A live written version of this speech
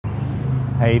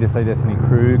Hey Decide Destiny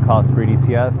crew, Carl Spreedy's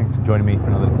here. Thanks for joining me for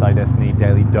another Decide Destiny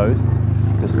Daily Dose.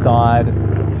 Decide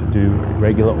to do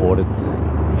regular audits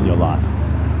in your life.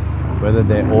 Whether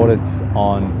they're audits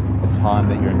on the time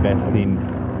that you're investing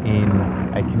in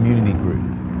a community group,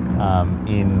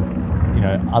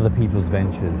 in other people's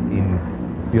ventures, in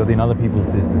building other people's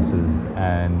businesses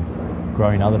and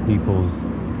growing other people's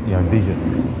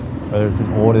visions. Whether it's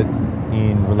an audit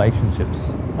in relationships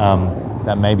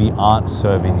that maybe aren't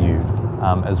serving you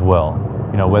as well.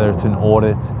 Whether it's an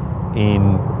audit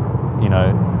in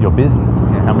your business.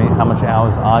 How much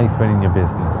hours are you spending in your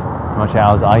business? How much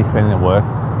hours are you spending at work?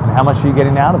 And how much are you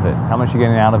getting out of it? How much are you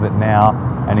getting out of it now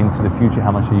and into the future?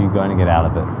 How much are you going to get out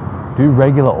of it? Do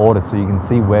regular audits so you can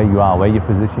see where you are, where you're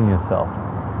positioning yourself,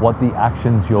 what the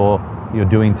actions you're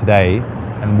doing today,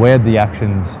 and where the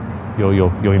actions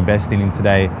you're investing in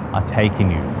today are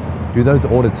taking you. Do those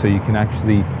audits so you can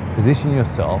actually position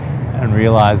yourself and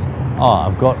realize, oh,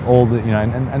 I've got all the,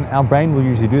 and our brain will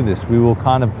usually do this. We will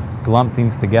kind of glump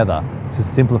things together to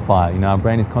simplify it. Our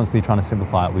brain is constantly trying to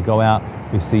simplify it. We go out,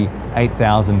 we see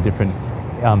 8,000 different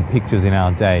pictures in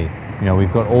our day.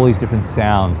 We've got all these different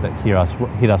sounds that hit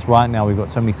us right now. We've got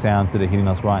so many sounds that are hitting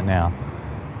us right now.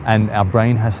 And our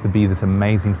brain has to be this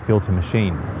amazing filter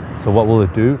machine. So what will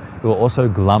it do? It will also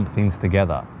glump things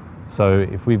together. So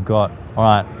if we've got, all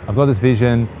right, I've got this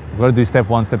vision, I've got to do step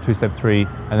 1, step 2, step 3,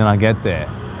 and then I get there.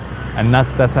 And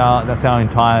that's our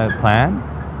entire plan,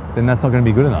 then that's not going to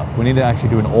be good enough. We need to actually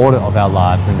do an audit of our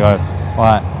lives and go, all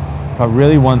right, if I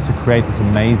really want to create this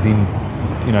amazing,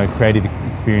 creative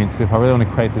experience, if I really want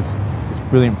to create this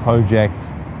brilliant project,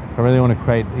 if I really want to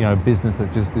create, a business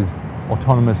that just is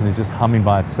autonomous and is just humming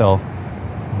by itself,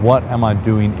 what am I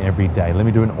doing every day? Let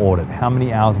me do an audit. How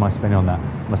many hours am I spending on that?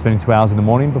 Am I spending 2 hours in the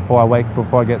morning before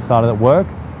I get started at work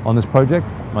on this project?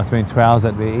 Am I spending 2 hours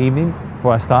at the evening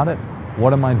before I start it?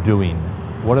 What am I doing?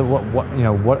 What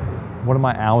are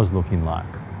my hours looking like?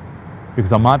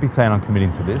 Because I might be saying I'm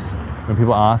committing to this. When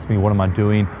people ask me, what am I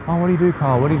doing? Oh, what do you do,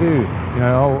 Carl? What do you do?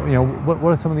 What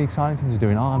are some of the exciting things you're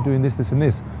doing? Oh, I'm doing this, this, and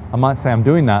this. I might say I'm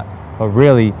doing that, but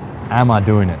really, am I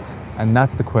doing it? And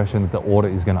that's the question that the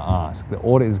audit is going to ask. The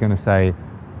audit is going to say,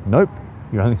 nope,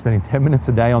 you're only spending 10 minutes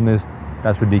a day on this.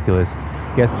 That's ridiculous.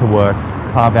 Get to work,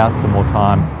 carve out some more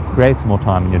time, create some more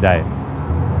time in your day.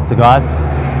 So guys,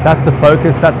 that's the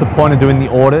focus. That's the point of doing the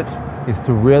audit, is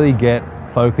to really get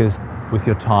focused with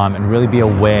your time and really be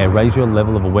aware, raise your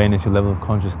level of awareness, your level of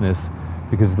consciousness,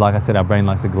 because like I said, our brain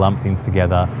likes to glump things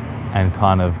together and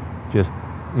kind of just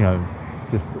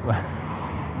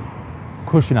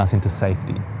cushion us into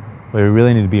safety. Where we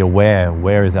really need to be aware,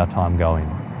 where is our time going?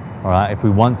 All right, if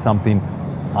we want something,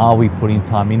 are we putting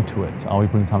time into it? Are we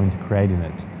putting time into creating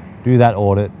it? Do that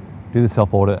audit, do the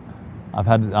self-audit. I've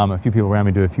had a few people around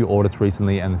me do a few audits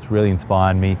recently, and it's really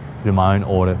inspired me to do my own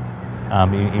audits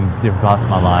in different parts of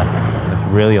my life. And it's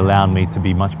really allowed me to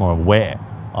be much more aware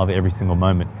of every single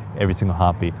moment, every single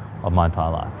heartbeat of my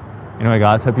entire life. Anyway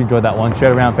guys, hope you enjoyed that one.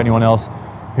 Share it around for anyone else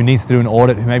who needs to do an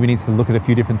audit, who maybe needs to look at a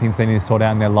few different things they need to sort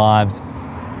out in their lives,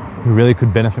 who really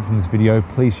could benefit from this video.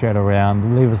 Please share it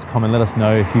around. Leave us a comment. Let us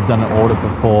know if you've done an audit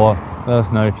before. Let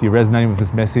us know if you're resonating with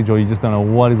this message or you just don't know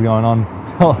what is going on.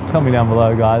 Tell me down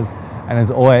below, guys. And as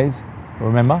always,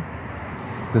 remember,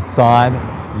 decide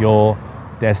your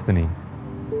destiny.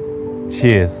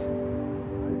 Cheers.